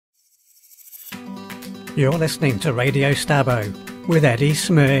You're listening to Radio Stabbo with Eddie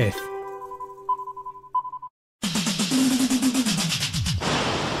Smith.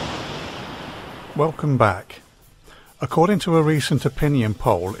 Welcome back. According to a recent opinion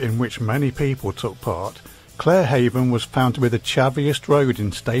poll in which many people took part, Clarehaven was found to be the chaviest road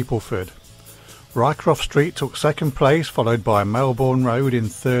in Stapleford. Rycroft Street took second place, followed by Melbourne Road in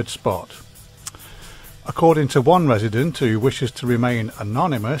third spot. According to one resident who wishes to remain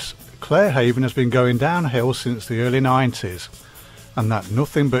anonymous, Clarehaven has been going downhill since the early 90s, and that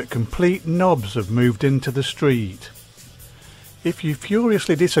nothing but complete knobs have moved into the street. If you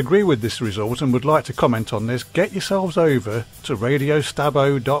furiously disagree with this result and would like to comment on this, get yourselves over to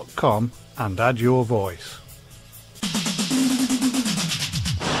radiostabbo.com and add your voice.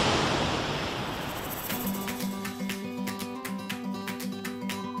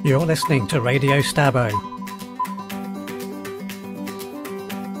 You're listening to Radio Stabbo.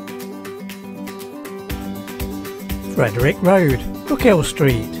 Frederick Road, Brookhill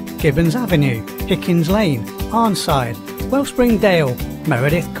Street, Gibbons Avenue, Hickins Lane, Arnside, Wellspring Dale,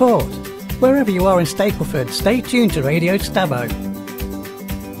 Meredith Court. Wherever you are in Stapleford, stay tuned to Radio Stabbo.